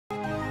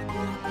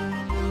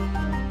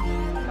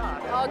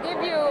I'll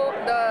give you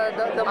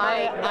the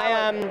mic.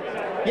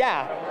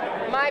 Yeah.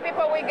 My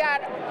people, we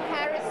got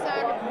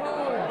Harrison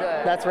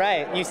Houde. That's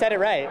right. You said it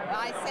right.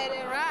 I said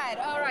it right.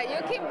 All right, you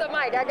keep the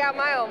mic. I got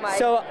my own mic.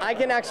 So I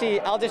can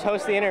I'll just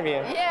host the interview.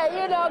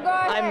 Yeah, you know, go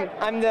ahead.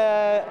 I'm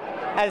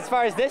as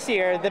far as this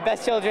year, the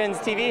best children's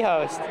TV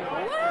host.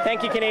 What?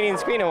 Thank you, Canadian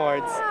Screen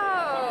Awards.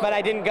 But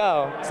I didn't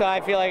go, so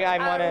I feel like I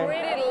want to. I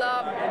really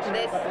love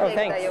this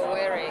thing that you're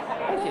wearing.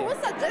 Who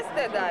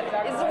suggested that?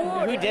 It's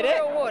wood. Who did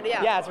it? Wood,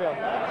 yeah. Yeah, it's real.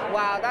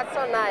 Wow, that's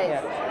so nice.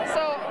 Yeah.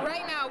 So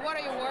right now, what are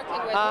you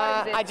working with?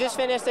 I just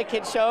finished a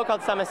kids show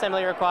called Some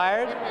Assembly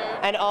Required,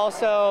 and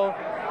also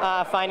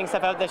finding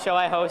stuff out. The show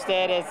I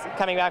hosted is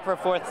coming back for a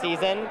 4th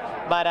season,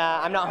 but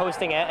I'm not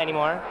hosting it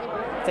anymore.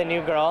 It's a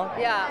new girl.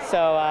 Yeah.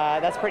 So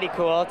that's pretty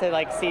cool to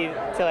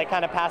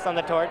kind of pass on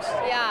the torch.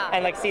 Yeah.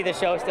 And see the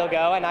show still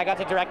go. And I got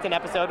to direct an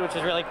episode, which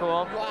was really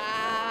cool.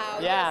 Wow.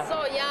 Yeah.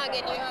 You're so young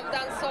and you have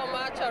done so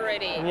much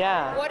already.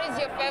 Yeah. What is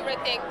your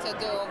favorite thing to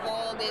do of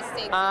all these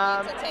things in the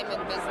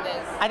entertainment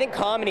business? I think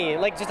comedy,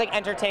 just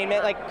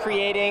entertainment,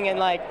 creating and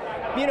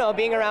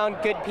being around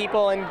good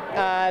people, and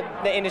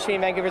the industry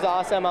in Vancouver is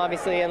awesome,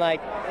 obviously, and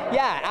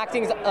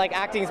acting's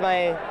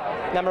my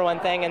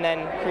 #1 thing, and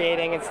then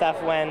creating and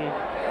stuff when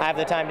I have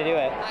the time to do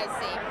it. I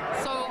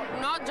see. So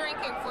not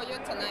drinking for you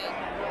tonight?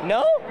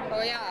 No?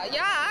 Oh yeah,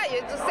 yeah. You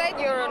just said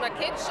you're on a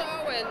kids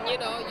show, and you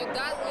do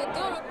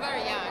look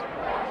very young.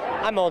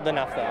 I'm old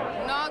enough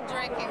though. Not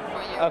drinking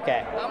for you.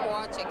 Okay. I'm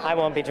watching. I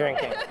won't be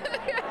drinking.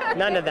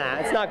 None of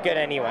that. It's not good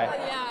anyway.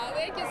 Yeah.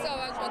 Thank you so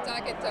much for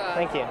talking to us.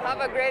 Thank you.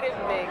 Have a great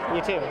evening.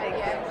 You too. Thank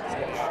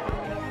you.